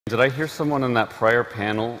Did I hear someone on that prior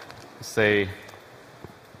panel say,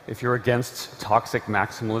 if you're against toxic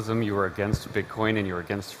maximalism, you are against Bitcoin and you're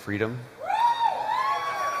against freedom?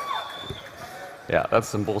 Yeah, that's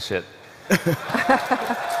some bullshit. We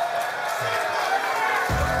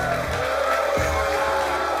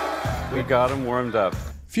got him warmed up.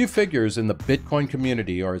 Few figures in the Bitcoin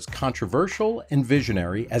community are as controversial and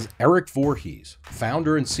visionary as Erik Voorhees,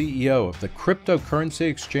 founder and CEO of the cryptocurrency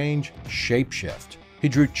exchange ShapeShift. He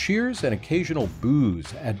drew cheers and occasional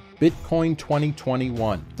boos at Bitcoin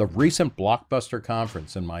 2021, the recent blockbuster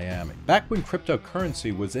conference in Miami. Back when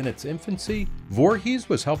cryptocurrency was in its infancy, Voorhees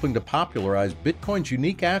was helping to popularize Bitcoin's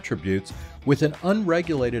unique attributes with an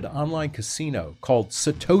unregulated online casino called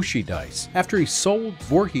SatoshiDice. After he sold,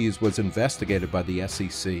 Voorhees was investigated by the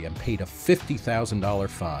SEC and paid a $50,000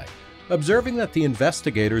 fine. Observing that the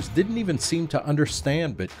investigators didn't even seem to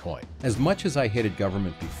understand Bitcoin. As much as I hated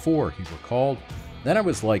government before, he recalled, then I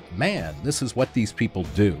was like, man, this is what these people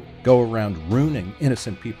do, go around ruining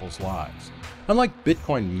innocent people's lives. Unlike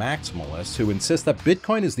Bitcoin maximalists who insist that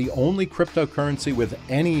Bitcoin is the only cryptocurrency with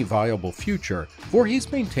any viable future,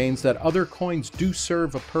 Voorhees maintains that other coins do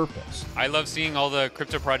serve a purpose. I love seeing all the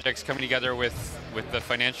crypto projects coming together with the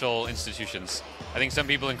financial institutions. I think some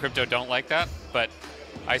people in crypto don't like that, but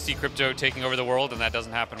I see crypto taking over the world, and that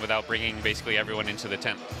doesn't happen without bringing basically everyone into the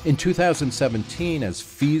tent. In 2017, as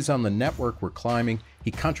fees on the network were climbing,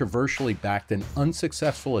 he controversially backed an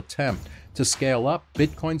unsuccessful attempt to scale up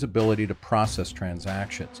Bitcoin's ability to process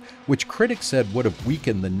transactions, which critics said would have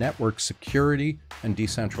weakened the network's security and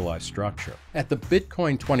decentralized structure. At the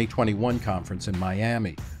Bitcoin 2021 conference in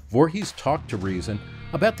Miami, Voorhees talked to Reason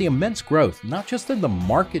about the immense growth, not just in the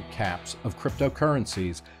market caps of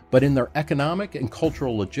cryptocurrencies, but in their economic and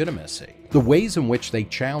cultural legitimacy, the ways in which they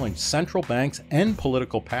challenge central banks and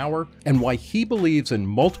political power, and why he believes in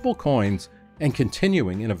multiple coins and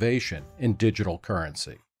continuing innovation in digital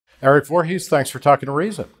currency. Erik Voorhees, thanks for talking to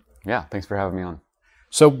Reason. Yeah, thanks for having me on.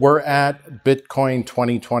 So we're at Bitcoin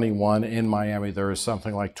 2021 in Miami. There is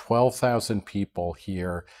something like 12,000 people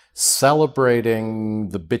here celebrating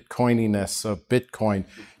the Bitcoininess of Bitcoin.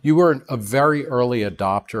 You were a very early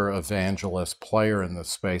adopter, evangelist, player in this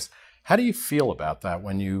space. How do you feel about that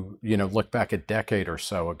when you look back a decade or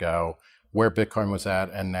so ago, where Bitcoin was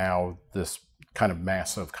at, and now this kind of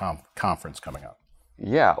massive conference coming up?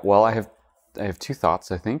 Yeah, well, I have two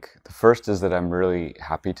thoughts, I think. The first is that I'm really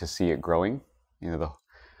happy to see it growing.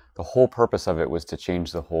 The whole purpose of it was to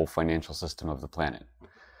change the whole financial system of the planet.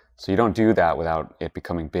 So you don't do that without it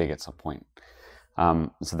becoming big at some point.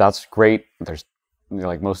 So that's great. There's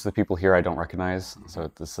like most of the people here I don't recognize, so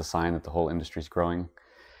it's a sign that the whole industry is growing.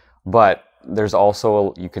 But there's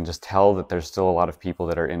also, you can just tell that there's still a lot of people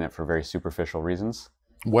that are in it for very superficial reasons.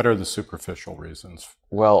 What are the superficial reasons?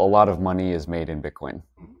 Well, a lot of money is made in Bitcoin,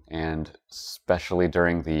 and especially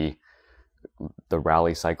during the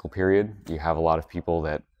rally cycle period, you have a lot of people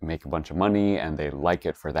that make a bunch of money and they like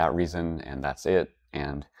it for that reason, and that's it.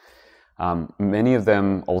 And many of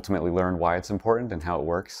them ultimately learn why it's important and how it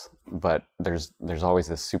works, but there's always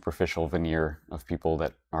this superficial veneer of people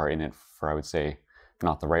that are in it for, I would say,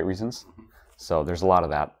 not the right reasons. So there's a lot of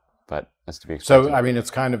that, but that's to be expected. So, I mean, it's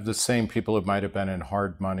kind of the same people who might have been in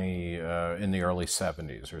hard money in the early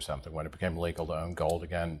 70s or something when it became legal to own gold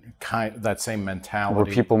again. That same mentality. Were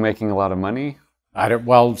people making a lot of money?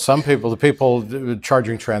 Well, some people, the people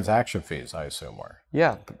charging transaction fees, I assume were.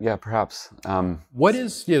 Yeah, perhaps. What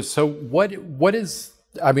is,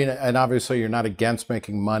 I mean, and obviously you're not against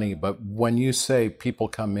making money, but when you say people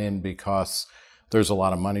come in because there's a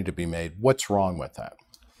lot of money to be made, what's wrong with that?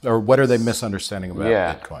 Or what are they misunderstanding about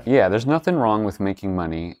Bitcoin? Yeah, there's nothing wrong with making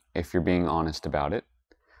money if you're being honest about it.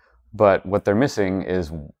 But what they're missing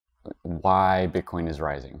is why Bitcoin is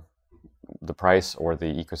rising. The price or the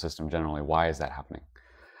ecosystem generally, why is that happening?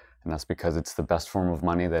 And that's because it's the best form of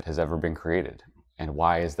money that has ever been created. And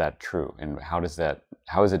why is that true? And how is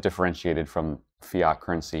it differentiated from fiat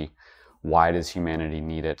currency? Why does humanity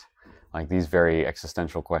need it? Like, these very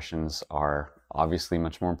existential questions are obviously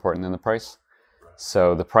much more important than the price.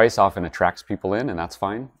 So the price often attracts people in, and that's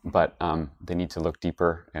fine, but they need to look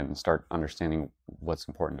deeper and start understanding what's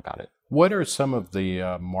important about it. What are some of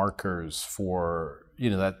the markers for,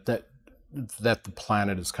 that the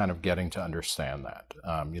planet is kind of getting to understand that,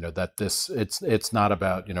 that it's not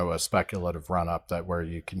about, a speculative run up that where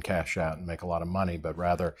you can cash out and make a lot of money, but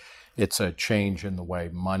rather it's a change in the way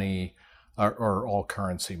money or all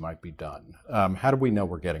currency might be done. How do we know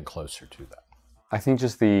we're getting closer to that? I think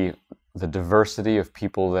just the diversity of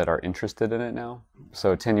people that are interested in it now.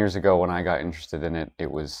 So 10 years ago when I got interested in it,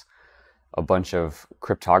 it was a bunch of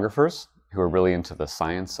cryptographers who are really into the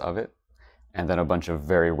science of it. and then a bunch of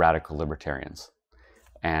very radical libertarians.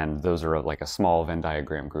 And those are like a small Venn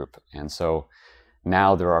diagram group. And so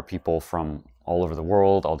now there are people from all over the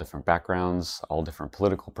world, all different backgrounds, all different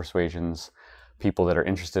political persuasions, people that are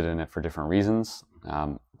interested in it for different reasons.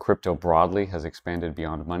 Crypto broadly has expanded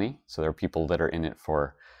beyond money. So there are people that are in it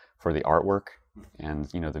for the artwork and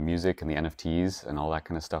the music and the NFTs and all that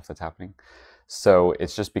kind of stuff that's happening. So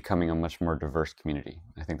it's just becoming a much more diverse community.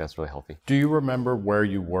 I think that's really healthy. Do you remember where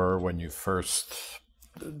you were when you first,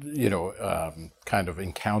 kind of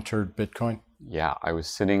encountered Bitcoin? Yeah, I was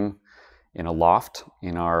sitting in a loft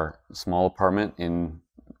in our small apartment in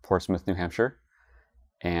Portsmouth, New Hampshire,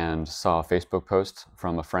 and saw a Facebook post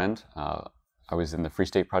from a friend. I was in the Free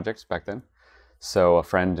State Project back then. So a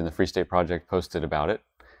friend in the Free State Project posted about it.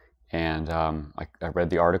 And I read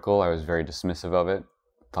the article. I was very dismissive of it,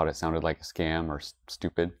 thought it sounded like a scam or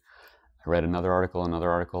stupid. I read another article,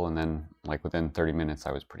 and then like within 30 minutes,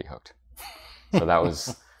 I was pretty hooked. So that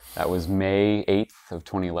was May 8th of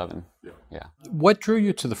 2011. Yeah. What drew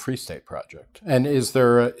you to the Free State Project? And is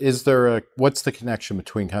there a what's the connection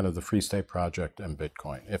between kind of the Free State Project and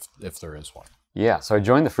Bitcoin, if there is one? Yeah, so I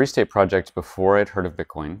joined the Free State Project before I'd heard of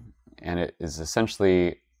Bitcoin, and it is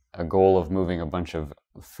essentially a goal of moving a bunch of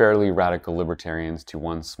fairly radical libertarians to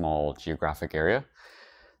one small geographic area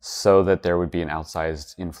so that there would be an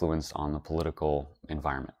outsized influence on the political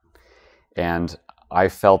environment. And I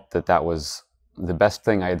felt that that was the best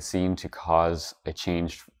thing I had seen to cause a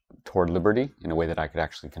change toward liberty in a way that I could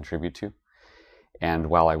actually contribute to. And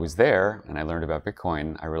while I was there and I learned about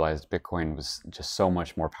Bitcoin, I realized Bitcoin was just so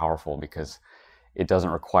much more powerful because it doesn't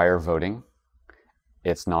require voting.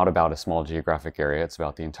 It's not about a small geographic area. It's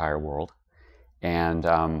about the entire world. And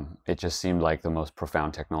it just seemed like the most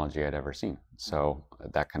profound technology I'd ever seen. So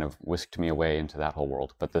that kind of whisked me away into that whole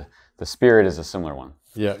world. But the spirit is a similar one.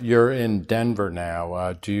 Yeah, you're in Denver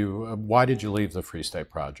now. Why did you leave the Free State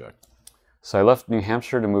Project? So I left New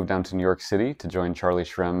Hampshire to move down to New York City to join Charlie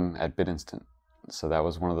Shrem at BitInstant. So that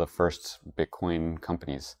was one of the first Bitcoin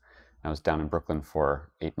companies. I was down in Brooklyn for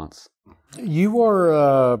 8 months. You are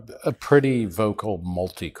a pretty vocal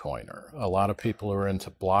multi-coiner. A lot of people are into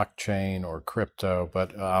blockchain or crypto,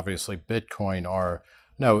 but obviously Bitcoin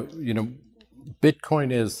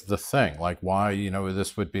Bitcoin is the thing. Like why,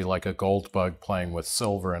 this would be like a gold bug playing with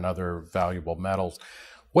silver and other valuable metals.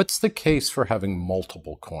 What's the case for having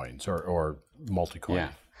multiple coins or multi-coin? Yeah.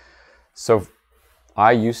 So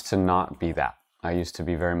I used to not be that. I used to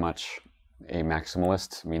be very much a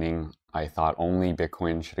maximalist, meaning I thought only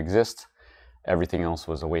Bitcoin should exist. Everything else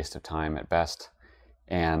was a waste of time at best.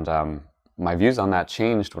 And my views on that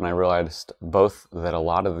changed when I realized both that a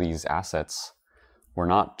lot of these assets were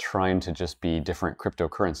not trying to just be different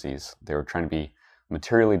cryptocurrencies. They were trying to be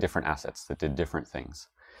materially different assets that did different things.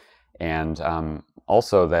 And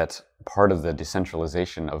also that part of the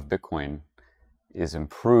decentralization of Bitcoin is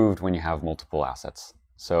improved when you have multiple assets.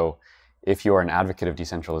 So if you are an advocate of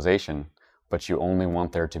decentralization, but you only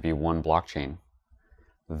want there to be one blockchain,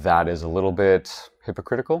 that is a little bit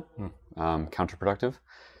hypocritical, counterproductive.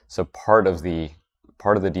 So part of the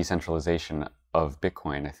decentralization of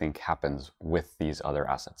Bitcoin, I think, happens with these other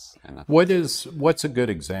assets. And what's a good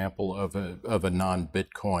example of a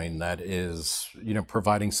non-Bitcoin that is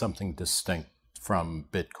providing something distinct from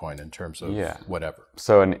Bitcoin in terms of whatever?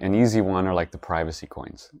 So an easy one are like the privacy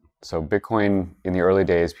coins. So Bitcoin, in the early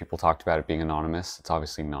days, people talked about it being anonymous. It's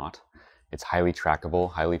obviously not. It's highly trackable,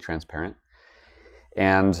 highly transparent.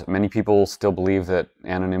 And many people still believe that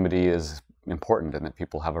anonymity is important and that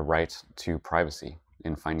people have a right to privacy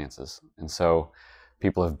in finances. And so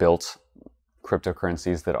people have built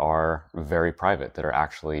cryptocurrencies that are very private, that are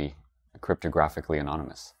actually cryptographically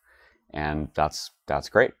anonymous. And that's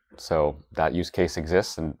great. So that use case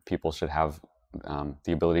exists and people should have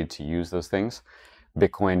the ability to use those things.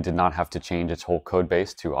 Bitcoin did not have to change its whole code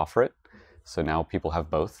base to offer it. So now people have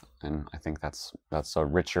both, and I think that's a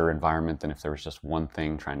richer environment than if there was just one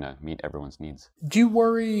thing trying to meet everyone's needs. Do you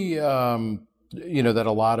worry, that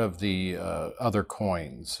a lot of the other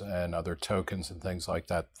coins and other tokens and things like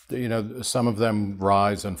that, some of them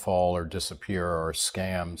rise and fall or disappear or are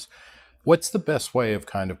scams? What's the best way of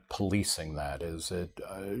kind of policing that? Is it,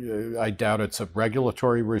 I doubt it's a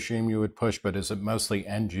regulatory regime you would push, but is it mostly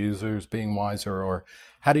end users being wiser, or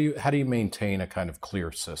how do you maintain a kind of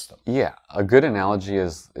clear system? Yeah, a good analogy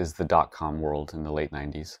is the dot-com world in the late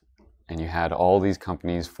 90s. And you had all these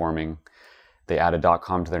companies forming. They added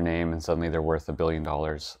 .com to their name and suddenly they're worth $1 billion.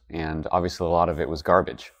 And obviously a lot of it was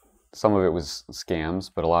garbage. Some of it was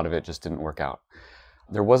scams, but a lot of it just didn't work out.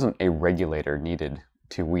 There wasn't a regulator needed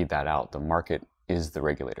to weed that out. The market is the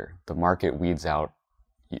regulator. The market weeds out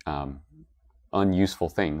unuseful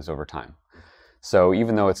things over time. So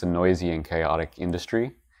even though it's a noisy and chaotic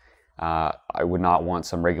industry, I would not want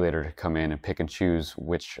some regulator to come in and pick and choose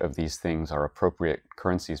which of these things are appropriate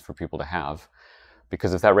currencies for people to have.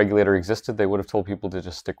 Because if that regulator existed, they would have told people to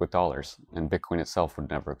just stick with dollars, and Bitcoin itself would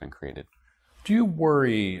never have been created. Do you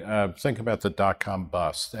worry, think about the dot-com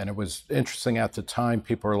bust, and it was interesting at the time,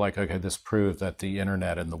 people were like, okay, this proved that the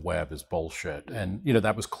internet and the web is bullshit. And,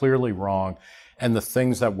 that was clearly wrong. And the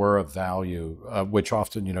things that were of value, which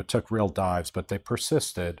often, took real dives, but they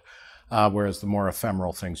persisted, whereas the more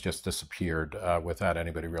ephemeral things just disappeared without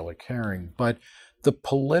anybody really caring. But the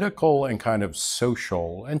political and kind of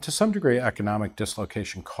social, and to some degree economic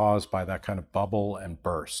dislocation caused by that kind of bubble and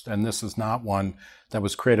burst. And this is not one that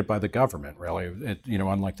was created by the government, really.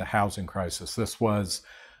 Unlike the housing crisis, this was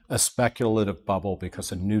a speculative bubble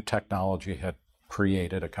because a new technology had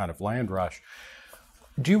created a kind of land rush.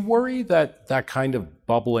 Do you worry that that kind of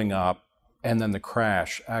bubbling up and then the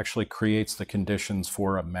crash actually creates the conditions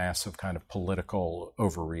for a massive kind of political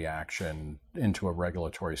overreaction into a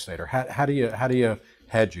regulatory state? Or how do you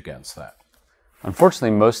hedge against that? Unfortunately,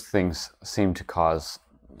 most things seem to cause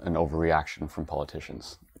an overreaction from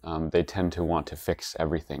politicians. They tend to want to fix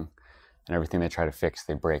everything, and everything they try to fix,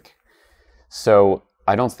 they break. So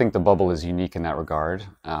I don't think the bubble is unique in that regard.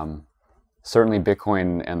 Certainly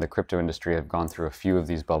Bitcoin and the crypto industry have gone through a few of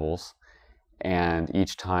these bubbles. And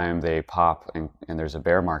each time they pop and there's a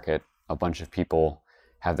bear market, a bunch of people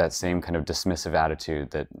have that same kind of dismissive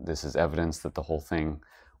attitude that this is evidence that the whole thing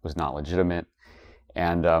was not legitimate.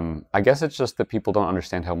 And I guess it's just that people don't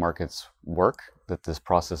understand how markets work, that this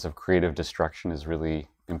process of creative destruction is really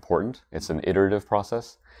important. It's an iterative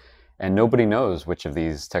process. And nobody knows which of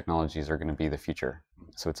these technologies are going to be the future.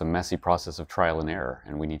 So it's a messy process of trial and error,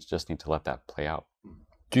 and we just need to let that play out.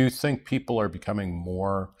 Do you think people are becoming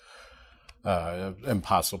more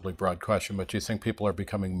impossibly broad question, but do you think people are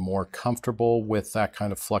becoming more comfortable with that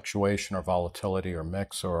kind of fluctuation or volatility or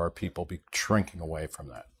mix, or are people shrinking away from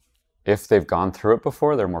that? If they've gone through it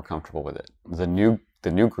before, they're more comfortable with it. The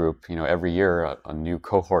new group, every year a new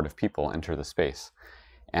cohort of people enter the space.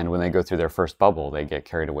 And when they go through their first bubble, they get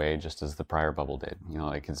carried away just as the prior bubble did.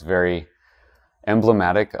 It's very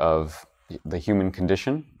emblematic of the human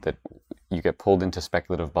condition that you get pulled into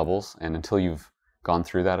speculative bubbles, and until you've gone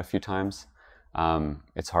through that a few times,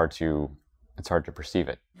 it's hard to perceive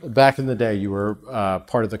it. Back in the day, you were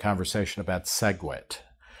part of the conversation about SegWit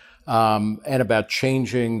and about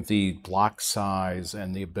changing the block size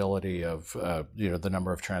and the ability of the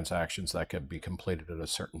number of transactions that could be completed at a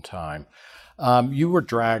certain time. You were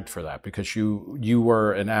dragged for that because you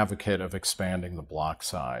were an advocate of expanding the block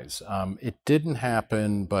size. It didn't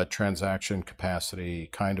happen, but transaction capacity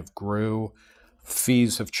kind of grew.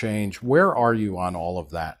 Fees have changed. Where are you on all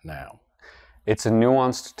of that now? It's a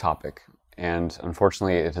nuanced topic, and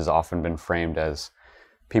unfortunately it has often been framed as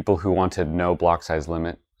people who wanted no block size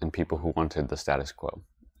limit and people who wanted the status quo.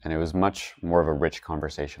 And it was much more of a rich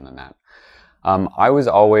conversation than that. I was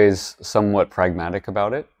always somewhat pragmatic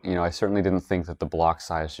about it. I certainly didn't think that the block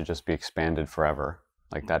size should just be expanded forever.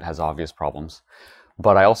 Like, that has obvious problems.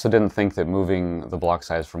 But I also didn't think that moving the block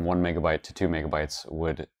size from 1 megabyte to 2 megabytes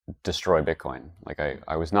would destroy Bitcoin. Like,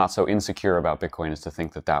 I was not so insecure about Bitcoin as to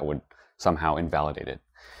think that that would somehow invalidate it.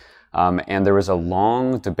 And there was a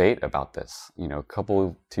long debate about this, a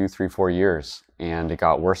couple, 2, 3, 4 years, and it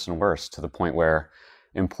got worse and worse to the point where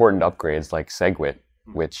important upgrades like SegWit,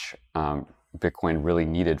 which Bitcoin really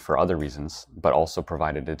needed for other reasons, but also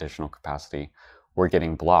provided additional capacity, were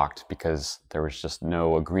getting blocked because there was just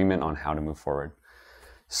no agreement on how to move forward.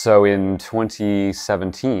 So in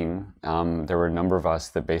 2017, there were a number of us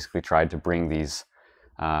that basically tried to bring these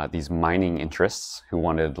mining interests who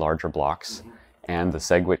wanted larger blocks and the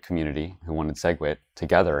SegWit community who wanted SegWit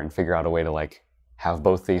together and figure out a way to have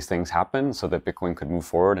both these things happen so that Bitcoin could move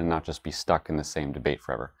forward and not just be stuck in the same debate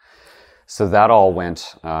forever. So that all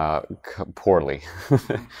went poorly.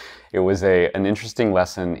 It was an interesting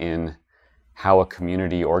lesson in how a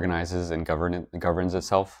community organizes and governs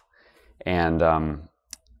itself. And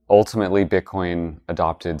ultimately, Bitcoin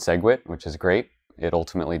adopted SegWit, which is great. It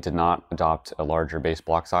ultimately did not adopt a larger base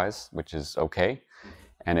block size, which is okay.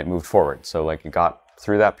 And it moved forward. So it got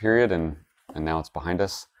through that period and now it's behind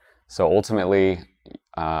us. So ultimately,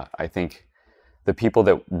 I think the people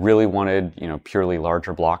that really wanted, purely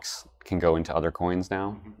larger blocks can go into other coins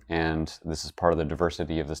now. And this is part of the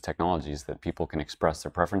diversity of this technology, is that people can express their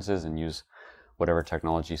preferences and use whatever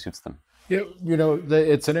technology suits them. Yeah,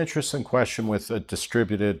 it's an interesting question with a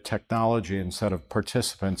distributed technology instead of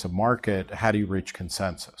participants, a market. How do you reach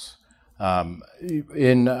consensus? For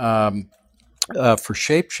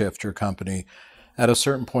ShapeShift, your company, at a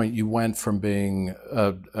certain point, you went from being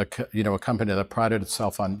a company that prided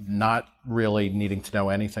itself on not really needing to know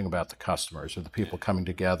anything about the customers or the people coming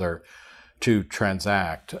together to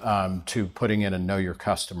transact, to putting in a know your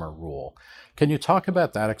customer rule. Can you talk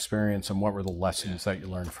about that experience and what were the lessons that you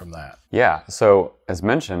learned from that? Yeah, so as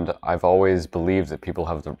mentioned, I've always believed that people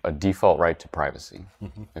have a default right to privacy.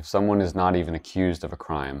 Mm-hmm. If someone is not even accused of a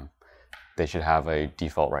crime, they should have a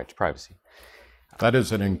default right to privacy. That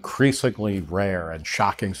is an increasingly rare and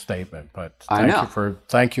shocking statement, but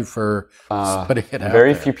thank you for putting it out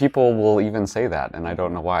Very there. few people will even say that, and I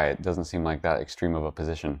don't know why. It doesn't seem like that extreme of a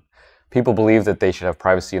position. People believe that they should have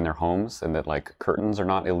privacy in their homes and that like curtains are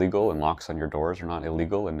not illegal and locks on your doors are not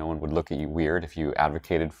illegal and no one would look at you weird if you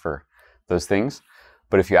advocated for those things.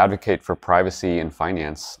 But if you advocate for privacy in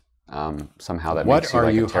finance, somehow that makes you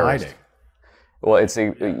like a terrorist. What are you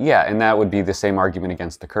hiding? Well, and that would be the same argument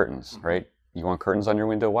against the curtains, right? You want curtains on your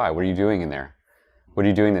window? Why? What are you doing in there? What are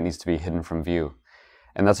you doing that needs to be hidden from view?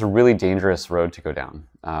 And that's a really dangerous road to go down.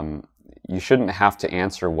 You shouldn't have to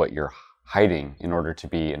answer what you're hiding in order to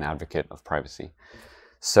be an advocate of privacy.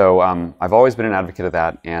 So I've always been an advocate of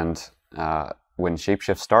that. And when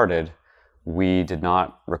ShapeShift started, we did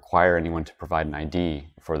not require anyone to provide an ID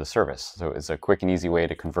for the service. So it's a quick and easy way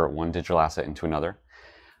to convert one digital asset into another.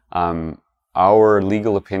 Our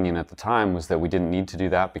legal opinion at the time was that we didn't need to do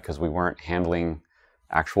that because we weren't handling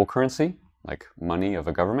actual currency, like money of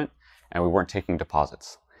a government, and we weren't taking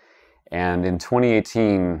deposits. And in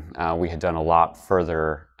 2018, we had done a lot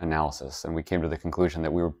further analysis, and we came to the conclusion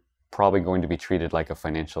that we were probably going to be treated like a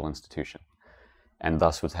financial institution, and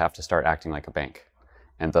thus would have to start acting like a bank,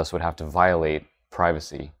 and thus would have to violate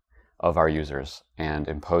privacy of our users and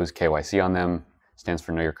impose KYC on them, stands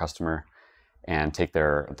for Know Your Customer, and take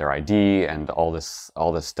their ID and all this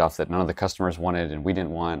stuff that none of the customers wanted and we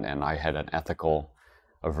didn't want, and I had an ethical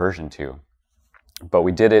aversion to. But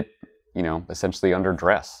we did it, essentially under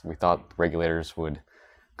duress. We thought regulators would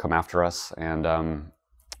come after us, and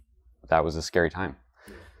that was a scary time.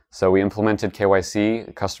 So we implemented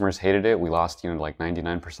KYC. Customers hated it. We lost, like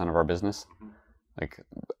 99% of our business, like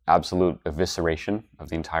absolute evisceration of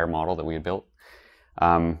the entire model that we had built,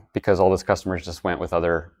 because all those customers just went with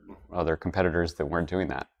other competitors that weren't doing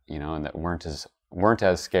that, and that weren't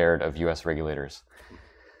as scared of U.S. regulators.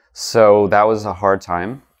 So that was a hard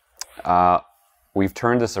time. We've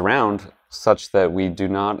turned this around such that we do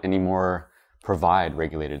not anymore provide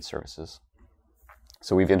regulated services.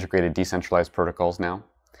 So we've integrated decentralized protocols now.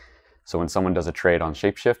 So when someone does a trade on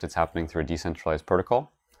ShapeShift, it's happening through a decentralized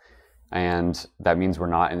protocol. And that means we're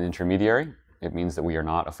not an intermediary. It means that we are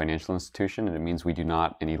not a financial institution, and it means we do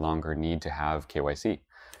not any longer need to have KYC.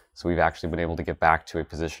 So we've actually been able to get back to a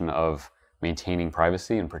position of maintaining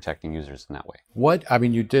privacy and protecting users in that way.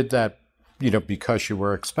 You did that, because you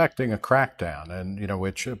were expecting a crackdown, and,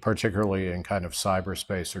 which particularly in kind of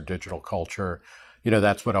cyberspace or digital culture,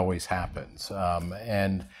 that's what always happens.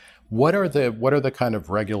 And what are the kind of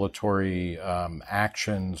regulatory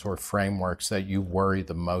actions or frameworks that you worry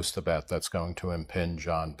the most about that's going to impinge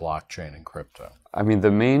on blockchain and crypto?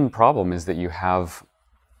 The main problem is that you have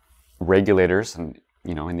regulators and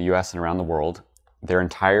in the US and around the world, their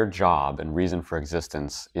entire job and reason for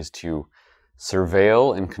existence is to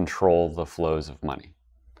surveil and control the flows of money.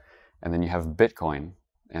 And then you have Bitcoin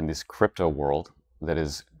and this crypto world that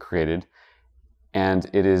is created, and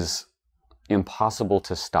it is impossible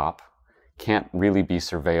to stop, can't really be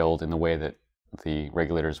surveilled in the way that the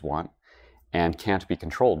regulators want, and can't be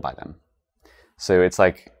controlled by them. So it's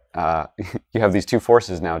like you have these two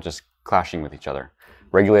forces now just clashing with each other.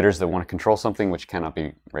 Regulators that want to control something which cannot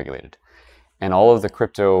be regulated. And all of the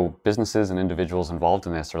crypto businesses and individuals involved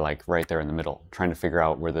in this are like right there in the middle, trying to figure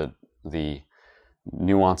out where the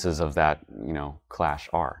nuances of that, clash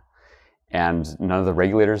are. And none of the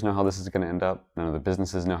regulators know how this is going to end up. None of the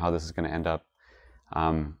businesses know how this is going to end up.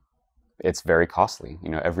 It's very costly.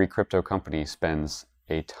 Every crypto company spends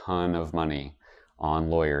a ton of money on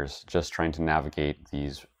lawyers just trying to navigate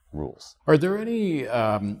these rules. Are there any,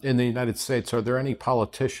 in the United States, are there any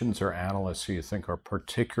politicians or analysts who you think are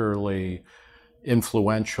particularly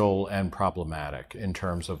influential and problematic in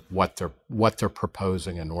terms of what they're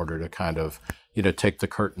proposing in order to kind of, take the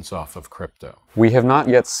curtains off of crypto? We have not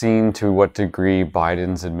yet seen to what degree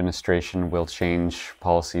Biden's administration will change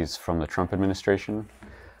policies from the Trump administration.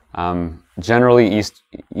 Generally,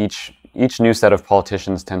 each new set of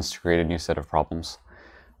politicians tends to create a new set of problems,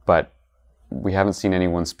 but we haven't seen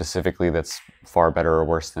anyone specifically that's far better or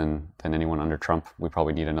worse than anyone under Trump. We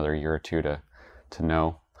probably need another year or two to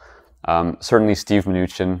know. Certainly Steve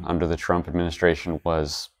Mnuchin under the Trump administration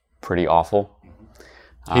was pretty awful.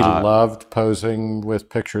 He loved posing with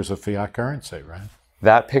pictures of fiat currency, right?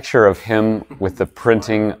 That picture of him with the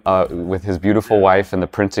printing, with his beautiful wife and the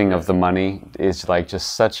printing of the money is like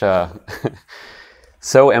just such a,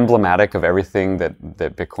 so emblematic of everything that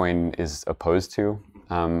Bitcoin is opposed to.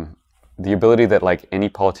 The ability that like any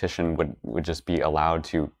politician would just be allowed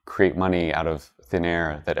to create money out of thin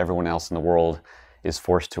air that everyone else in the world is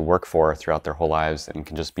forced to work for throughout their whole lives and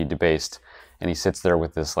can just be debased. And he sits there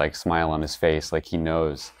with this like smile on his face, like he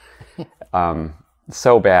knows.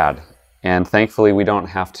 So bad. And thankfully, we don't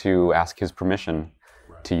have to ask his permission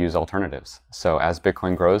to use alternatives. So as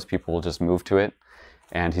Bitcoin grows, people will just move to it,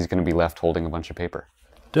 and he's going to be left holding a bunch of paper.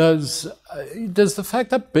 Does the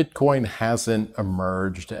fact that Bitcoin hasn't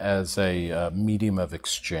emerged as a medium of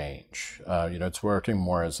exchange, it's working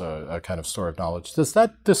more as a kind of store of knowledge, does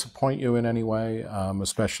that disappoint you in any way,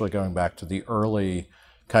 especially going back to the early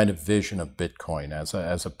kind of vision of Bitcoin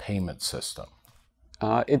as a payment system?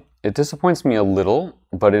 It disappoints me a little,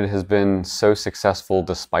 but it has been so successful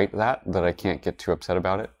despite that I can't get too upset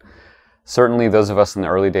about it. Certainly those of us in the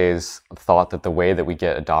early days thought that the way that we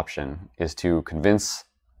get adoption is to convince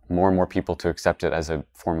more and more people to accept it as a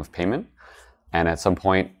form of payment. And at some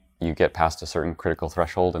point you get past a certain critical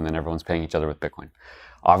threshold and then everyone's paying each other with Bitcoin.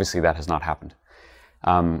 Obviously that has not happened.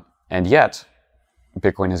 And yet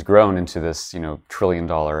Bitcoin has grown into this, $1 trillion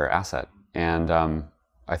asset. And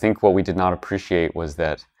I think what we did not appreciate was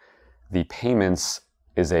that the payments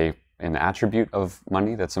is an attribute of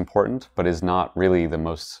money that's important, but is not really the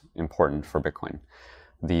most important for Bitcoin.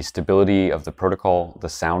 The stability of the protocol, the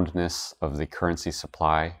soundness of the currency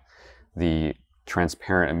supply, the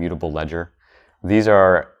transparent, immutable ledger, these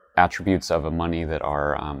are attributes of a money that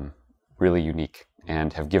are really unique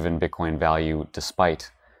and have given Bitcoin value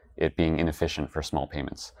despite it being inefficient for small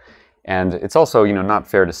payments. And it's also, not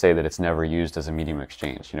fair to say that it's never used as a medium of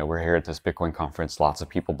exchange. We're here at this Bitcoin conference. Lots of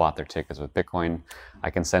people bought their tickets with Bitcoin. I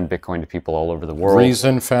can send Bitcoin to people all over the world.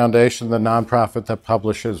 Reason Foundation, the nonprofit that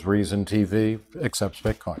publishes ReasonTV, accepts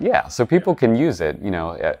Bitcoin. Yeah, so people can use it.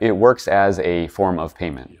 It works as a form of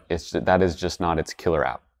payment. That is just not its killer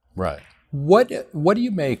app. Right. What do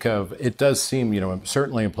you make of, it does seem,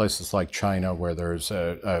 certainly in places like China where there's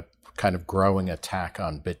a kind of growing attack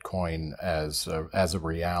on Bitcoin as a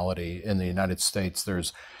reality. In the United States,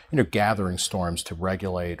 there's gathering storms to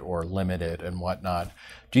regulate or limit it and whatnot.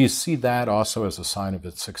 Do you see that also as a sign of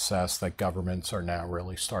its success, that governments are now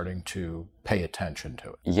really starting to pay attention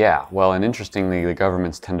to it? Yeah, well, and interestingly, the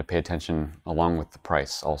governments tend to pay attention along with the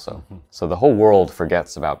price also. Mm-hmm. So the whole world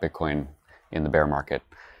forgets about Bitcoin in the bear market,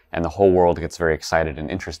 and the whole world gets very excited and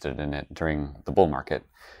interested in it during the bull market.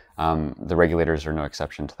 The regulators are no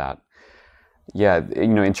exception to that. Yeah,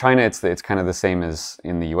 in China, it's kind of the same as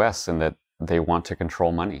in the U.S. in that they want to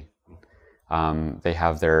control money. They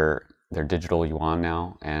have their digital yuan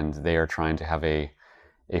now, and they are trying to have a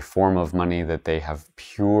form of money that they have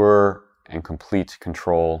pure and complete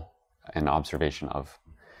control and observation of.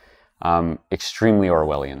 Extremely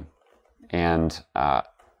Orwellian. And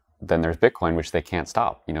then there's Bitcoin, which they can't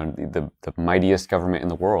stop. The mightiest government in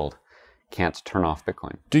the world can't turn off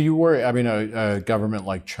Bitcoin. Do you worry? I mean, a government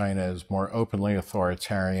like China is more openly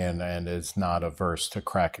authoritarian and is not averse to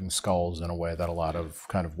cracking skulls in a way that a lot of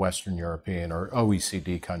kind of Western European or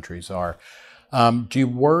OECD countries are. Do you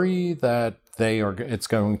worry that it's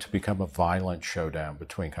going to become a violent showdown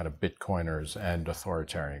between kind of Bitcoiners and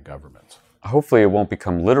authoritarian governments? Hopefully it won't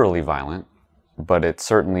become literally violent, but it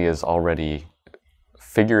certainly is already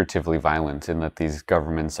figuratively violent in that these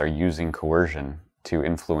governments are using coercion to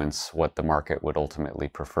influence what the market would ultimately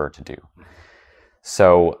prefer to do.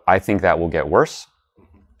 So I think that will get worse.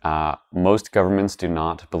 Most governments do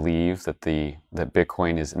not believe that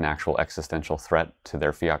Bitcoin is an actual existential threat to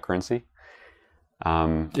their fiat currency.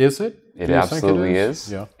 Is it? It absolutely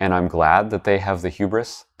is. Yeah. And I'm glad that they have the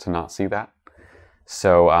hubris to not see that.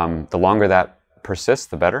 So the longer that persists,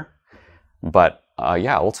 the better. But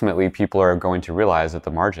ultimately people are going to realize at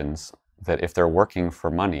the margins that if they're working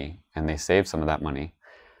for money and they save some of that money,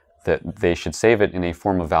 that they should save it in a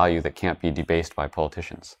form of value that can't be debased by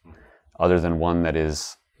politicians, other than one that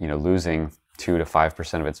is, losing 2 to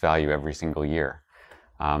 5% of its value every single year.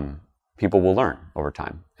 People will learn over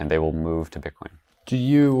time, and they will move to Bitcoin. Do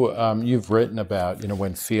you, you've written about,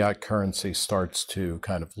 when fiat currency starts to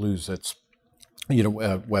kind of lose its,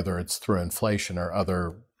 whether it's through inflation or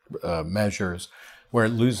other measures, where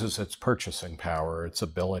it loses its purchasing power, its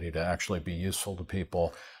ability to actually be useful to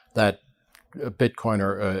people, that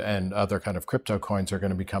Bitcoin and other kind of crypto coins are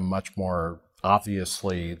going to become much more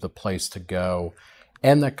obviously the place to go,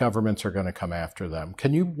 and that governments are going to come after them.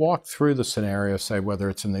 Can you walk through the scenario, say whether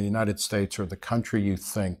it's in the United States or the country you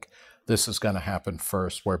think this is going to happen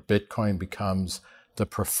first, where Bitcoin becomes the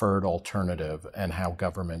preferred alternative, and how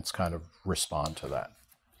governments kind of respond to that?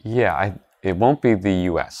 Yeah, it won't be the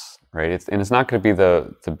U.S., right? And it's not going to be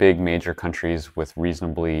the big major countries with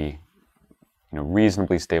reasonably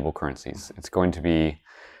stable currencies. It's going to be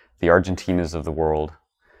the Argentinas of the world,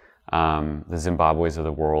 the Zimbabwe's of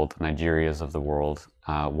the world, Nigeria's of the world,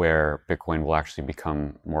 where Bitcoin will actually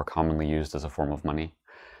become more commonly used as a form of money.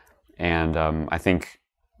 And I think,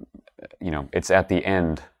 it's at the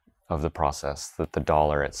end of the process that the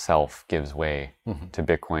dollar itself gives way to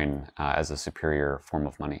Bitcoin as a superior form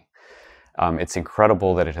of money. It's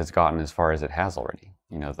incredible that it has gotten as far as it has already.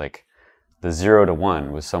 Like the 0 to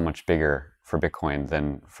 1 was so much bigger for Bitcoin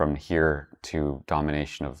than from here to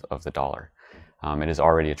domination of the dollar. It is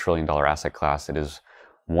already a $1 trillion asset class. It is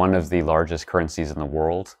one of the largest currencies in the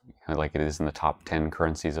world. Like it is in the top 10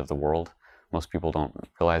 currencies of the world. Most people don't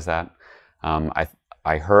realize that.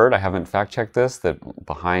 I heard, I haven't fact checked this, that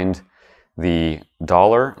behind the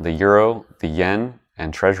dollar, the euro, the yen,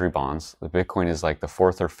 and treasury bonds, the Bitcoin is like the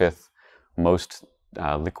 4th or 5th most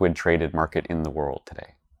liquid traded market in the world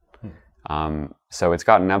today. So it's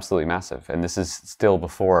gotten absolutely massive, and this is still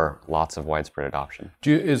before lots of widespread adoption.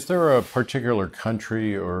 Is there a particular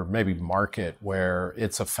country or maybe market where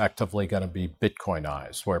it's effectively going to be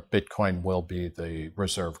Bitcoinized, where Bitcoin will be the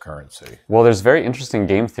reserve currency? Well, there's very interesting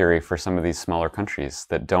game theory for some of these smaller countries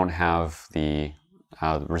that don't have the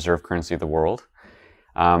reserve currency of the world.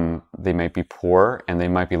 They might be poor, and they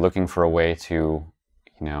might be looking for a way to,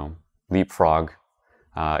 leapfrog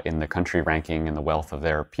in the country ranking and the wealth of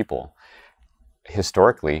their people.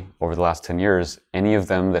 Historically, over the last 10 years, any of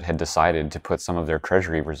them that had decided to put some of their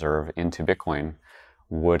treasury reserve into Bitcoin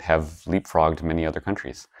would have leapfrogged many other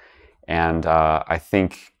countries. And I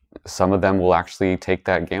think some of them will actually take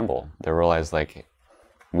that gamble. They'll realize, like,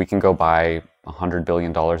 we can go buy $100 billion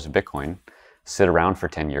of Bitcoin, sit around for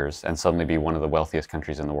 10 years, and suddenly be one of the wealthiest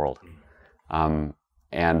countries in the world.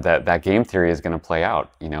 And that game theory is going to play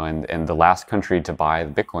out, and the last country to buy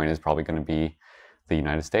Bitcoin is probably going to be the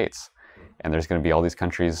United States. And there's going to be all these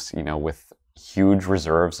countries, with huge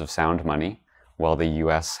reserves of sound money, while the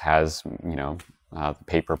U.S. has,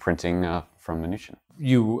 paper printing from Mnuchin.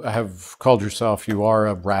 You have called yourself, you are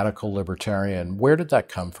a radical libertarian. Where did that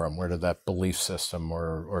come from? Where did that belief system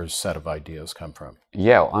or set of ideas come from?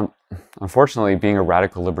 Yeah, unfortunately, being a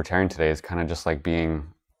radical libertarian today is kind of just like being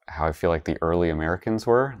how I feel like the early Americans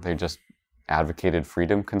were. They just advocated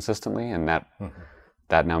freedom consistently, and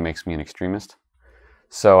that now makes me an extremist.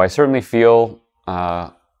 So I certainly feel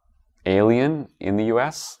alien in the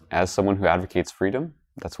U.S. as someone who advocates freedom.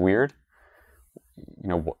 That's weird.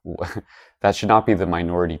 That should not be the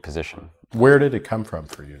minority position. Where did it come from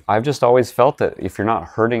for you? I've just always felt that if you're not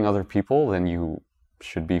hurting other people, then you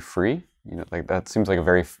should be free. Like that seems like a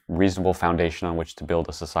very reasonable foundation on which to build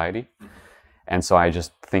a society. And so I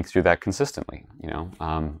just think through that consistently.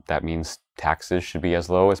 That means taxes should be as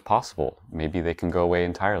low as possible. Maybe they can go away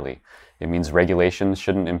entirely. It means regulations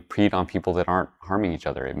shouldn't impede on people that aren't harming each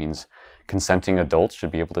other. It means consenting adults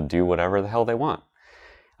should be able to do whatever the hell they want.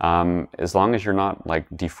 As long as you're not like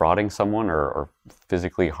defrauding someone or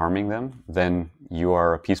physically harming them, then you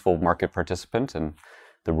are a peaceful market participant, and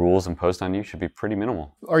the rules imposed on you should be pretty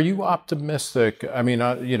minimal. Are you optimistic? I mean,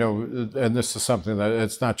 and this is something that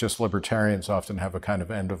it's not just libertarians often have a kind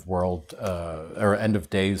of end of world or end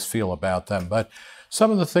of days feel about them, but some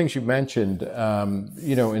of the things you mentioned,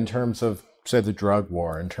 in terms of, say, the drug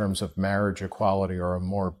war, in terms of marriage equality or a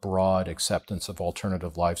more broad acceptance of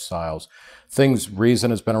alternative lifestyles,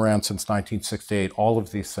 Reason has been around since 1968. All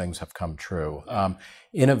of these things have come true.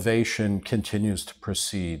 Innovation continues to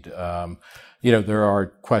proceed. There are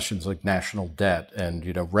questions like national debt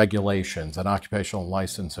and, regulations and occupational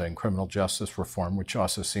licensing, criminal justice reform, which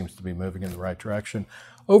also seems to be moving in the right direction.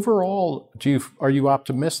 Overall, are you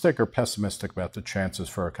optimistic or pessimistic about the chances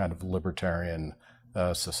for a kind of libertarian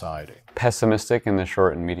society? Pessimistic in the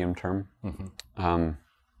short and medium term.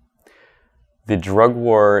 The drug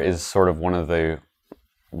war is sort of one of the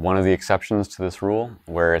exceptions to this rule,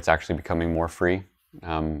 where it's actually becoming more free.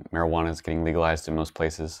 Marijuana is getting legalized in most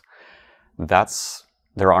places.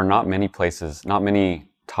 There are not many places, not many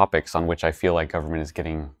topics on which I feel like government is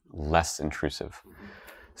getting less intrusive.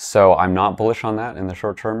 So I'm not bullish on that in the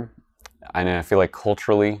short term. And I feel like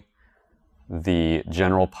culturally, the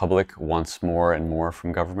general public wants more and more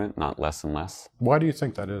from government, not less and less. Why do you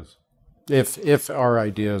think that is? If our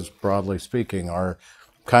ideas, broadly speaking, are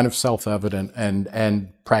kind of self-evident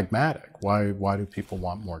and pragmatic, why do people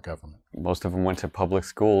want more government? Most of them went to public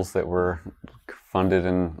schools that were funded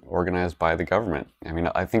and organized by the government. I mean,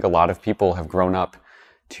 I think a lot of people have grown up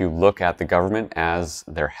to look at the government as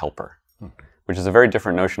their helper, which is a very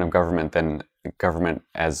different notion of government than government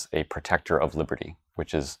as a protector of liberty,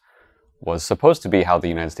 which was supposed to be how the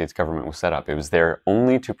United States government was set up. It was there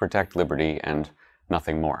only to protect liberty and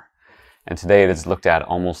nothing more. And today it is looked at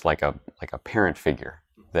almost like a parent figure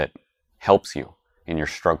that helps you in your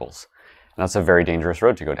struggles. And that's a very dangerous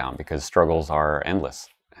road to go down, because struggles are endless.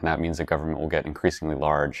 And that means the government will get increasingly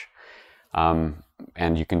large.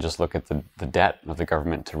 And you can just look at the debt of the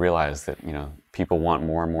government to realize that, people want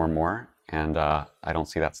more and more and more. And I don't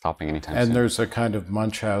see that stopping anytime soon. And there's a kind of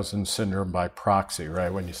Munchausen syndrome by proxy,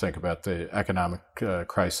 right? When you think about the economic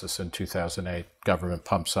crisis in 2008, government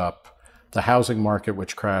pumps up the housing market,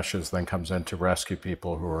 which crashes, then comes in to rescue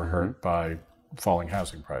people who are hurt by falling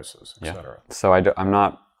housing prices, et cetera. So I'm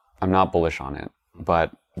not bullish on it,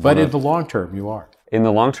 but in the long term, you are. In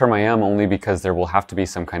the long term, I am, only because there will have to be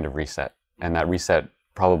some kind of reset, and that reset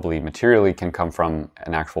probably materially can come from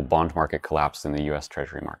an actual bond market collapse in the U.S.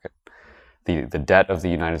 Treasury market. The debt of the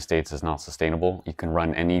United States is not sustainable. You can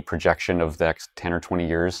run any projection of the next 10 or 20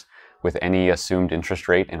 years with any assumed interest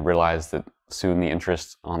rate and realize that soon the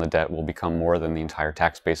interest on the debt will become more than the entire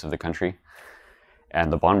tax base of the country,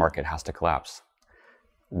 and the bond market has to collapse.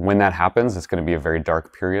 When that happens, it's going to be a very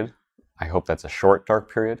dark period. I hope that's a short,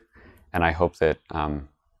 dark period, and I hope that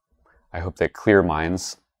clear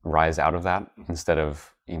minds rise out of that instead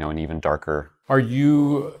of an even darker. Are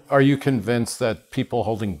you convinced that people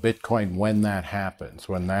holding Bitcoin, when that happens,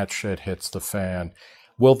 when that shit hits the fan,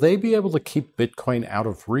 will they be able to keep Bitcoin out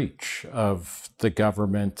of reach of the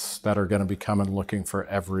governments that are going to be coming looking for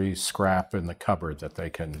every scrap in the cupboard that they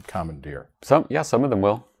can commandeer? Some of them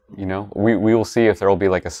will. We will see if there will be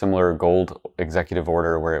like a similar gold executive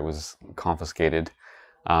order where it was confiscated.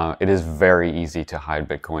 It is very easy to hide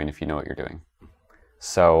Bitcoin if you know what you're doing.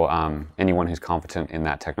 So anyone who's competent in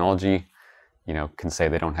that technology, can say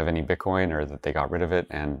they don't have any Bitcoin or that they got rid of it,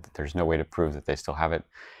 and there's no way to prove that they still have it.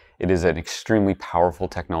 It is an extremely powerful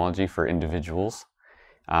technology for individuals.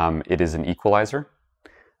 It is an equalizer.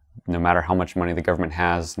 No matter how much money the government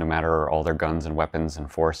has, no matter all their guns and weapons and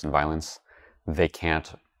force and violence, they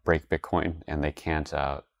can't break Bitcoin, and they can't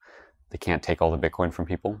take all the Bitcoin from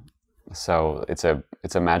people. So it's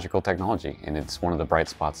a magical technology, and it's one of the bright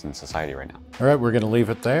spots in society right now. All right, we're going to leave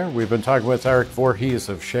it there. We've been talking with Erik Voorhees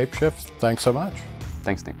of ShapeShift. Thanks so much.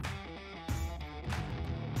 Thanks, Nick.